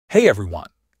Hey everyone!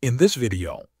 In this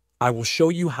video, I will show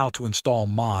you how to install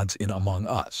mods in Among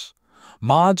Us.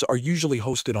 Mods are usually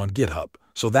hosted on GitHub,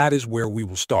 so that is where we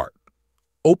will start.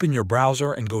 Open your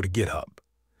browser and go to GitHub.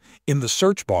 In the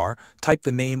search bar, type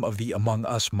the name of the Among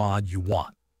Us mod you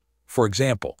want. For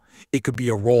example, it could be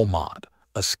a role mod,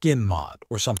 a skin mod,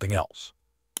 or something else.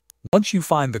 Once you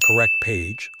find the correct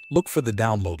page, look for the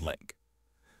download link.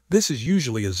 This is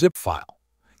usually a zip file.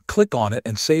 Click on it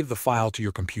and save the file to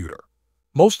your computer.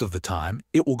 Most of the time,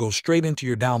 it will go straight into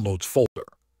your downloads folder.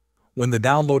 When the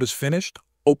download is finished,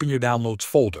 open your downloads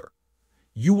folder.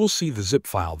 You will see the zip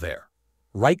file there.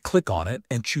 Right-click on it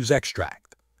and choose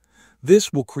Extract.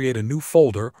 This will create a new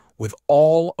folder with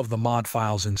all of the mod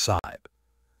files inside.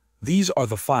 These are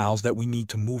the files that we need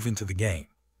to move into the game.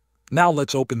 Now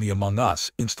let's open the Among Us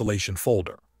installation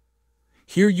folder.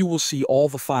 Here you will see all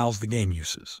the files the game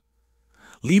uses.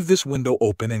 Leave this window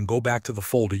open and go back to the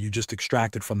folder you just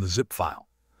extracted from the zip file.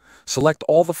 Select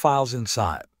all the files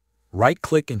inside.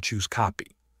 Right-click and choose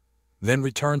Copy. Then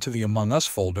return to the Among Us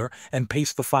folder and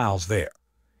paste the files there.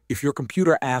 If your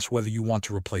computer asks whether you want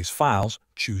to replace files,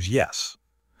 choose Yes.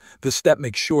 This step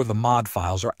makes sure the mod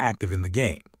files are active in the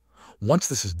game. Once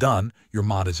this is done, your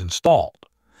mod is installed.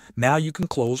 Now you can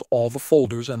close all the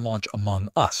folders and launch Among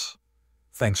Us.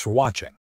 Thanks for watching.